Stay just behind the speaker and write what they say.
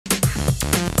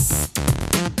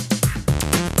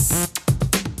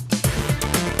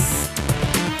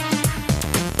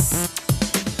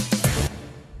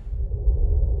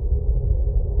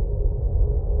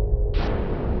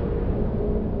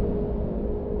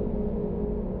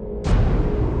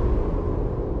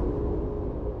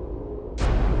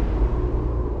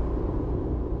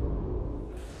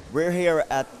We're here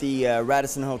at the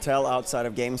Radisson Hotel outside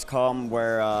of Gamescom,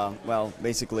 where, well,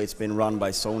 basically it's been run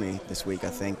by Sony this week. I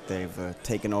think they've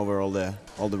taken over all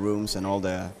the rooms and all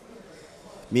the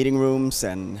meeting rooms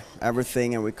and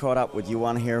everything. And we caught up with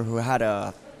Johan here, who had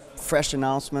a fresh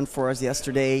announcement for us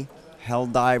yesterday,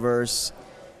 Helldivers.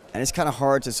 And it's kind of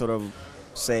hard to sort of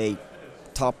say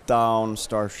top-down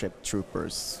Starship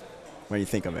Troopers when you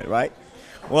think of it, right?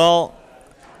 Well,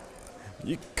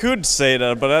 you could say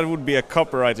that, but that would be a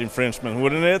copyright infringement,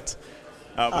 wouldn't it?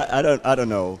 I don't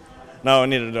know. No,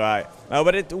 neither do I. No,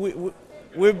 but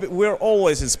we're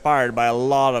always inspired by a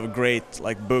lot of great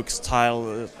books,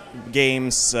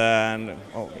 games, and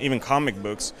even comic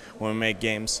books when we make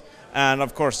games. And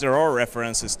of course, there are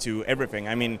references to everything.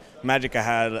 I mean, Magica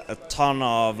had a ton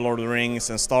of Lord of the Rings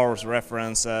and Star Wars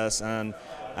references, and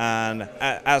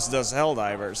as does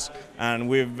Helldivers. And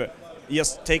we've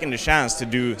just taken the chance to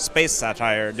do space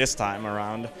satire this time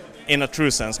around, in a true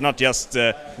sense, not just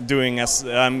doing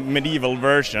a medieval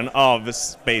version of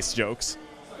space jokes.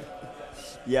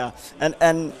 Yeah,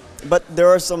 but there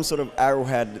are some sort of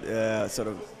Arrowhead sort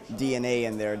of DNA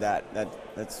in there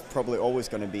that's probably always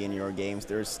going to be in your games.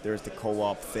 There's the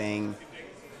co-op thing,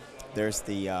 there's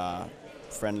the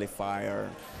friendly fire,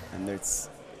 and there's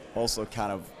also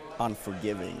kind of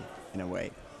unforgiving in a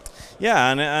way. Yeah,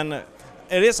 and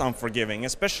it is unforgiving,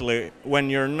 especially when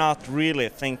you're not really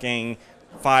thinking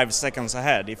 5 seconds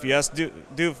ahead. If you just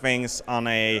do things on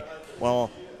a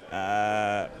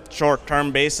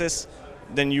short-term basis,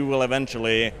 then you will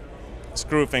eventually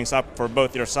screw things up for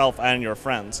both yourself and your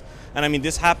friends. And I mean,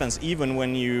 this happens even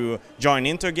when you join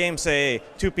into a game, say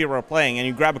 2 people are playing, and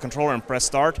you grab a controller and press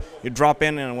start, you drop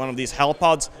in one of these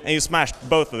helipods, and you smash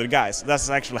both of the guys. That's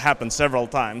actually happened several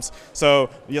times. So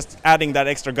just adding that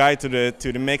extra guy to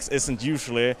the mix isn't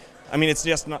usually, I mean,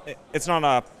 it's not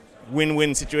a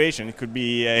win-win situation. It could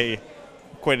be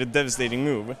quite a devastating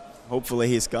move. Hopefully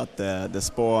he's got the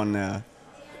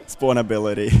spawn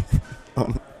ability.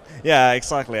 Yeah,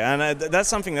 exactly, and that's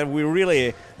something that we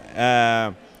really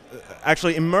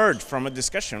actually emerged from a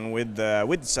discussion with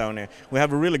Sony. We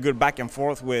have a really good back and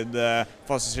forth with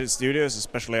Foster City Studios,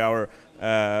 especially our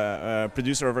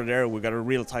producer over there. We got a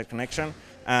real tight connection,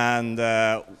 and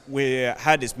we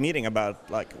had this meeting about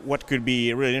what could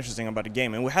be really interesting about the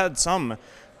game, and we had some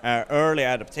early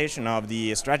adaptation of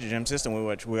the stratagem system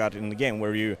which we got in the game,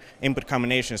 where you input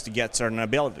combinations to get certain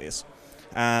abilities,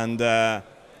 and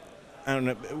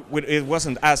it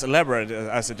wasn't as elaborate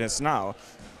as it is now.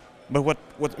 But what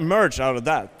emerged out of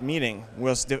that meeting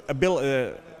was the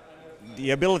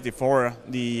ability for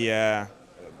the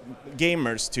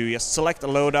gamers to just select a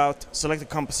loadout, select the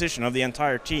composition of the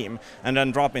entire team, and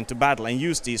then drop into battle and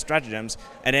use these stratagems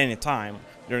at any time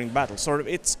during battle. Sort of,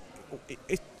 it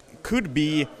could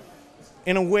be,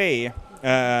 in a way,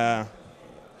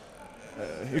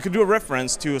 you could do a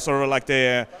reference to sort of like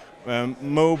the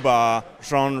MOBA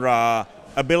genre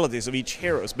abilities of each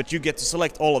heroes, but you get to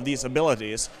select all of these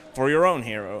abilities for your own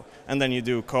hero, and then you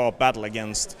do co-op battle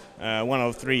against one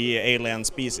of 3 alien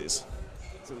species.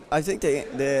 So I think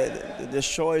the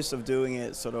choice of doing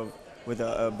it sort of with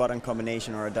a button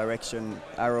combination or a direction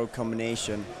arrow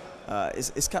combination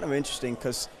is kind of interesting,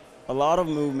 because a lot of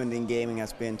movement in gaming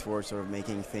has been towards sort of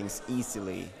making things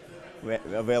easily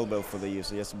available for the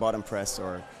user, just button press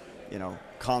or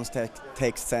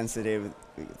context sensitive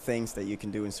things that you can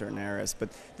do in certain areas. But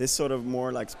this sort of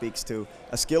more speaks to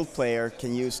a skilled player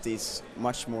can use these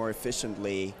much more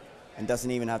efficiently and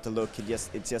doesn't even have to look.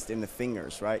 It's just in the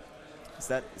fingers, right? Is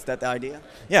that the idea?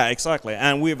 Yeah, exactly.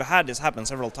 And we've had this happen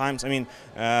several times. I mean,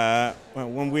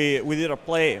 when we did a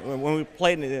play, when we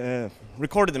played,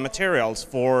 recorded the materials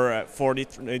for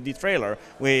the trailer,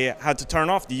 we had to turn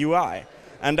off the UI.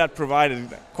 And that provided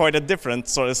quite a different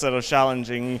sort of set of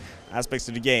challenging aspects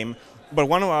to the game. But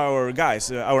one of our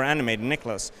guys, our animator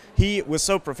Nicholas, he was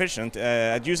so proficient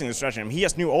at using the stratagem, he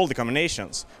just knew all the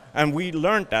combinations. And we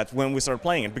learned that when we started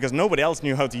playing it, because nobody else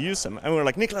knew how to use them. And we were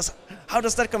like, Nicholas, how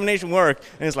does that combination work?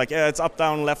 And he's like, yeah, it's up,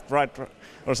 down, left, right,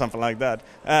 or something like that.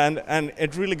 And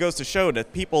it really goes to show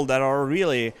that people that are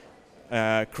really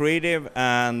creative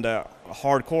and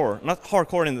hardcore, not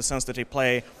hardcore in the sense that they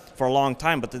play for a long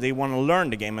time, but they want to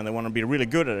learn the game and they want to be really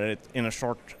good at it in a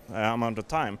short amount of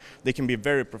time. They can be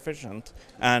very proficient,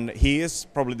 and he is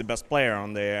probably the best player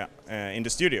on in the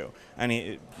studio. And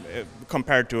he,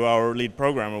 compared to our lead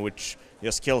programmer, which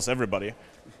just kills everybody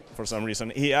for some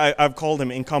reason. I've called him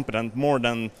incompetent more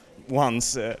than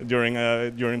once during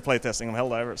playtesting of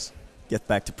Helldivers. Get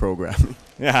back to programming.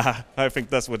 Yeah, I think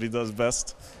that's what he does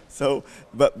best. So,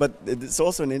 but it's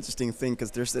also an interesting thing,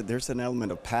 because there's an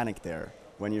element of panic there.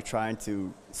 when you're trying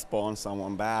to spawn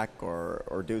someone back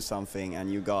or do something,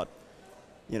 and you got,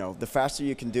 the faster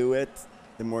you can do it,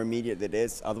 the more immediate it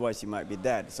is. Otherwise, you might be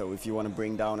dead. So if you want to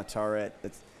bring down a turret,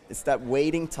 it's that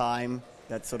waiting time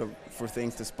that sort of for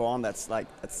things to spawn. That's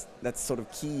sort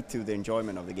of key to the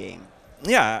enjoyment of the game.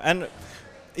 Yeah, and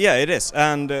it is,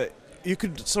 and you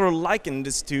could sort of liken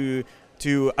this to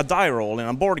a die roll in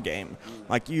a board game.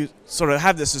 Like you sort of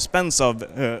have the suspense of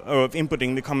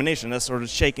inputting the combination, that's sort of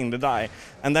shaking the die,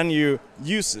 and then you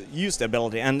use the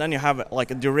ability, and then you have like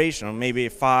a duration of maybe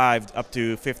 5 up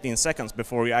to 15 seconds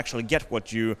before you actually get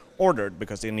what you ordered,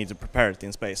 because you need to prepare it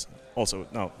in space. Also,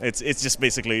 no, it's just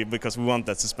basically because we want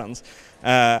that suspense.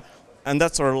 And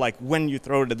that's sort of like when you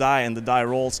throw the die and the die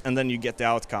rolls, and then you get the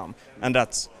outcome, and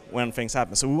that's when things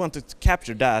happen. So we wanted to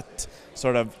capture that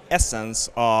sort of essence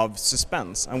of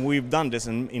suspense, and we've done this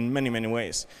in many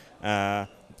ways.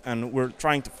 And we're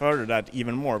trying to further that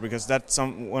even more, because that's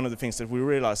one of the things that we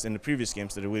realized in the previous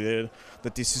games that we did,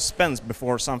 that the suspense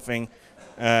before something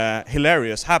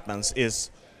hilarious happens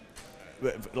is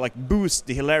like boost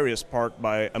the hilarious part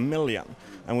by 1,000,000,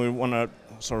 and we want to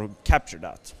sort of capture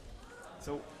that.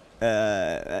 So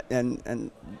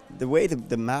and the way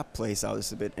the map plays out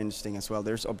is a bit interesting as well.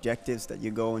 There's objectives that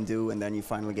you go and do, and then you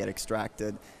finally get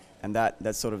extracted, and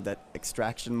that sort of that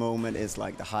extraction moment is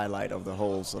like the highlight of the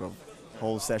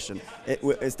whole session.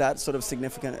 Is that sort of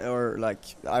significant, or like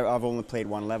I've only played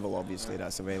one level, obviously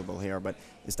that's available here, but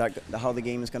is that how the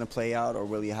game is going to play out, or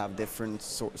will you have different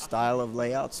style of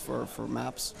layouts for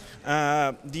maps?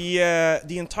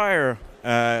 The entire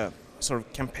sort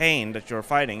of campaign that you're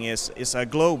fighting is a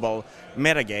global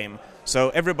metagame.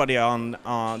 So everybody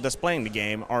that's playing the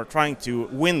game are trying to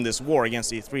win this war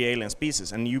against the 3 alien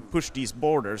species, and you push these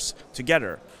borders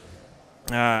together,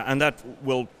 and that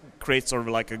will create sort of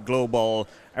like a global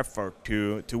effort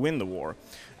to win the war.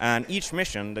 And each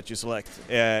mission that you select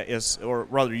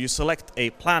you select a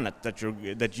planet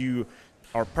that you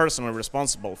are personally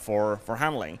responsible for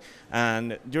handling.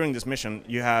 And during this mission,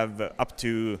 you have up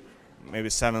to maybe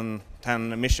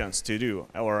 7-10 missions to do,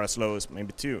 or as low as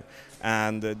maybe 2.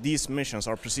 And these missions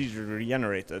are procedurally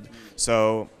generated.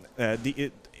 So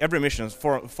every mission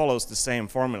follows the same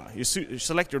formula. You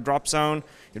select your drop zone,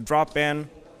 you drop in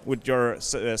with your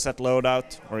set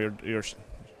loadout, or your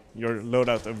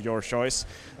loadout of your choice,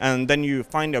 and then you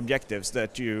find the objectives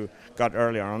that you got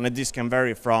earlier on. And this can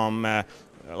vary from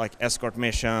like escort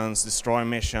missions, destroy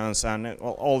missions, and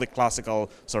all the classical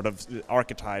sort of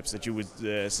archetypes that you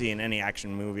would see in any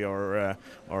action movie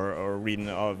or reading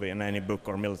of in any book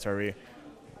or military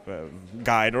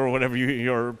guide, or whatever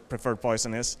your preferred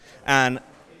poison is. And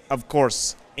of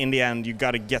course, in the end, you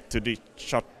got to get to the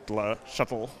chopper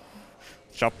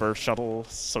shuttle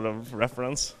sort of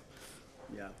reference.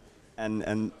 Yeah,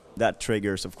 and that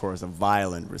triggers, of course, a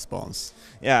violent response.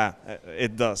 Yeah,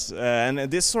 it does. And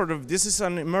this is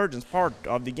an emergent part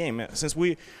of the game, since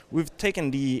we've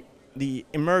taken the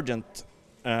emergent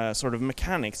sort of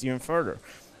mechanics even further.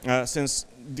 Since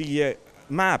the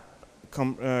map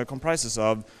comprises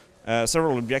of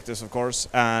several objectives, of course,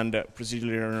 and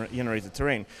procedurally generated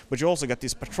terrain, but you also get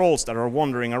these patrols that are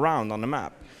wandering around on the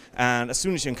map. And as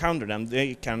soon as you encounter them,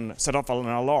 they can set off an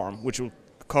alarm, which will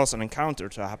cause an encounter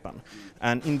to happen.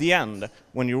 And in the end,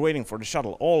 when you're waiting for the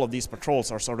shuttle, all of these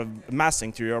patrols are sort of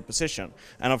massing to your position.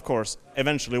 And of course,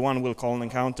 eventually one will call an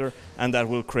encounter, and that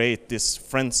will create this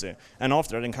frenzy. And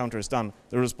after that encounter is done,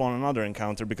 there will spawn another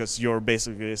encounter, because you're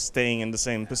basically staying in the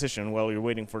same position while you're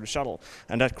waiting for the shuttle.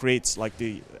 And that creates like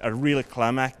a really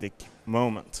climactic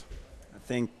moment. I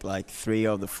think like 3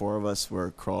 of the 4 of us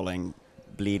were crawling,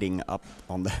 bleeding up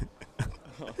on the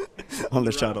on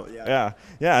the shuttle. Yeah,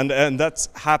 and that's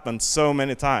happened so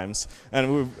many times.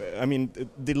 And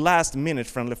the last minute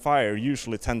friendly fire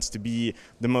usually tends to be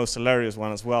the most hilarious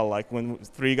one as well. Like when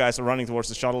 3 guys are running towards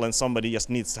the shuttle and somebody just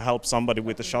needs to help somebody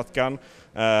with a shotgun,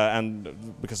 and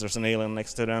because there's an alien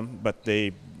next to them, but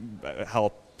they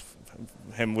help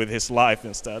him with his life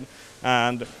instead.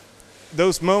 And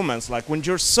those moments, like when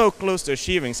you're so close to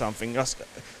achieving something, just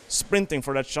sprinting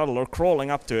for that shuttle or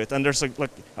crawling up to it, and there's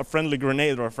a friendly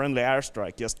grenade or a friendly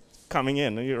airstrike just coming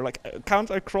in, and you're like, can't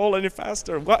I crawl any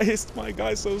faster? Why is my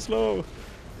guy so slow?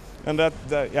 And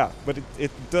but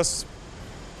it does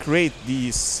create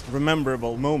these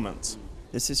rememberable moments.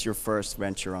 This is your first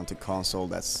venture onto console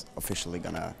that's officially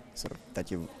gonna that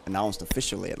you've announced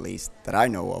officially, at least that I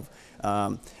know of.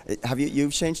 Have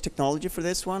you've changed technology for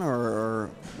this one, or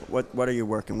what are you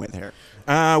working with here?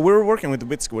 We're working with the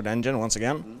BitSquid engine once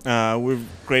again. We've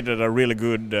created a really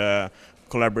good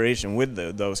collaboration with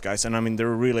those guys, and I mean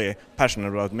they're really passionate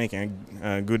about making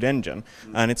a good engine,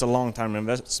 and it's a long-term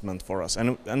investment for us,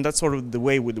 and that's sort of the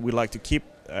way we like to keep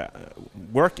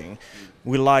working.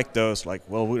 We like those, like,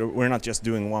 well, we're not just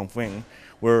doing one thing,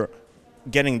 we're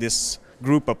getting this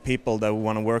group of people that we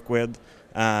want to work with,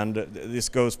 and this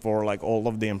goes for like all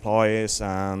of the employees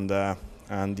and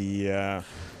the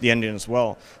engine as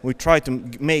well. We try to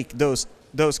make those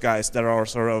guys that are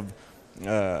sort of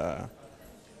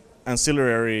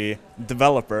ancillary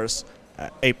developers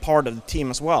a part of the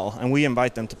team as well, and we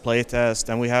invite them to play test,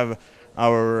 and we have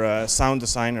our sound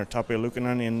designer Tapio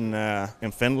Lukunen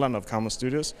in Finland of Kamo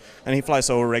Studios, and he flies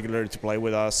over regularly to play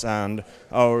with us, and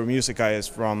our music guy is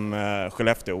from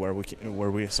Skellefteå,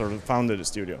 where we sort of founded the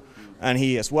studio, and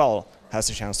he as well has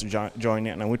a chance to join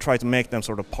in, and we try to make them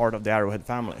sort of part of the Arrowhead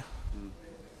family.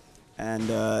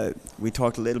 And we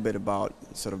talked a little bit about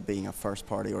sort of being a first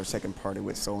party or second party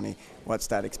with Sony. What's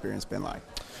that experience been like?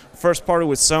 First party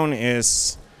with Sony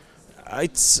is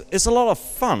it's a lot of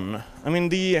fun. I mean,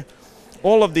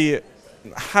 all of the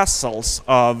hassles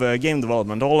of game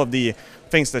development, all of the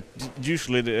things that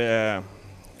usually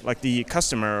like the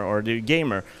customer or the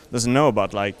gamer doesn't know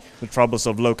about, like the troubles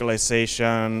of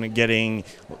localization, getting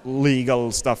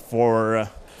legal stuff for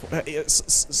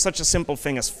such a simple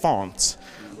thing as fonts.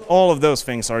 All of those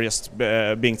things are just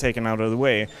being taken out of the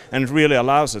way, and it really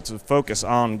allows it to focus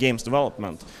on games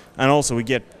development. And also we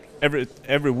get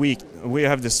every week we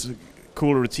have this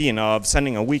cool routine of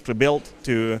sending a weekly build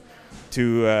to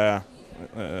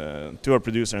our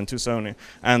producer and to Sony,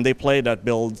 and they play that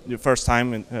build the first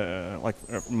time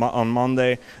on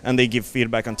Monday, and they give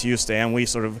feedback on Tuesday, and we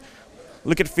sort of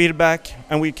look at feedback,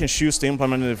 and we can choose to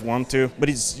implement it if we want to, but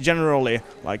it's generally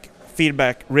like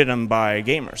feedback written by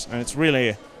gamers, and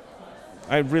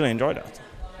I really enjoy that.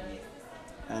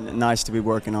 And nice to be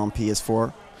working on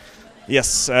PS4.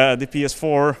 Yes, the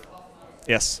PS4,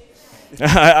 yes.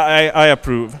 I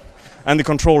approve. And the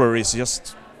controller is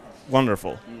just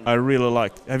wonderful. I really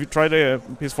like. Have you tried a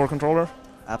PS4 controller?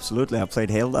 Absolutely. I played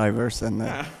Helldivers and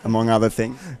among other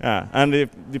things. Yeah, and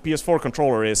the PS4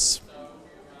 controller is,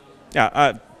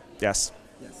 yes. Yes.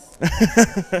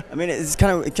 I mean, it's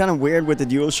kind of weird with the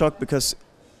DualShock because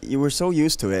you were so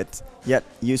used to it, yet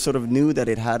you sort of knew that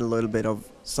it had a little bit of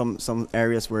some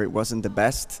areas where it wasn't the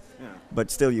best. Yeah.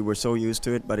 But still, you were so used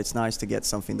to it. But it's nice to get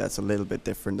something that's a little bit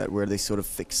different, where they sort of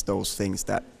fix those things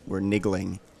that were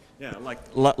niggling. Yeah,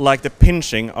 like the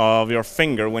pinching of your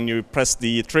finger when you press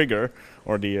the trigger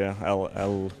or the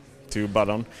L2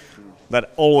 button.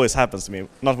 That always happens to me.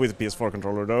 Not with the PS4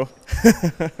 controller though.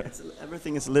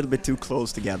 Everything is a little bit too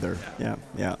close together.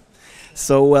 Yeah.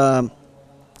 So,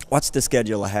 what's the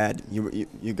schedule ahead?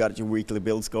 You got your weekly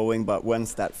builds going, but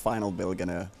when's that final build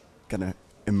gonna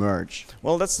emerge?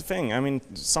 Well, that's the thing. I mean,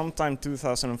 sometime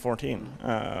 2014.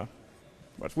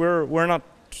 But we're not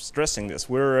stressing this.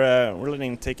 We're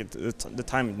letting it take the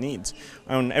time it needs.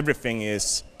 I mean, everything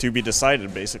is to be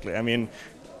decided basically. I mean,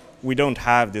 we don't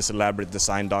have this elaborate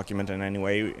design document in any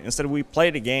way. Instead, we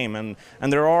play the game, and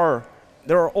there are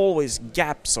always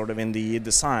gaps sort of in the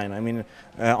design. I mean,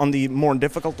 on the more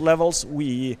difficult levels,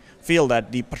 we feel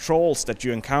that the patrols that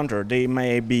you encounter,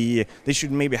 they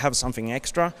should maybe have something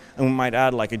extra, and we might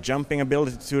add like a jumping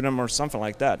ability to them or something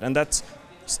like that. And that's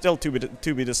still to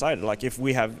be decided. Like if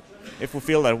we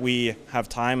feel that we have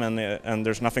time and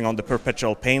there's nothing on the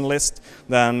perpetual pain list,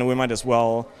 then we might as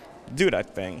well do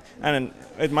that thing. And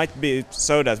it might be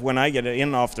so that when I get it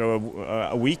in after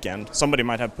a weekend, somebody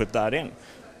might have put that in.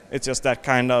 It's just that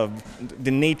kind of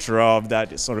the nature of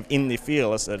that sort of indie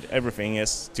feel is that everything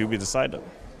is to be decided.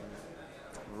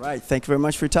 Right. Thank you very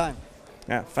much for your time.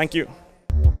 Yeah. Thank you.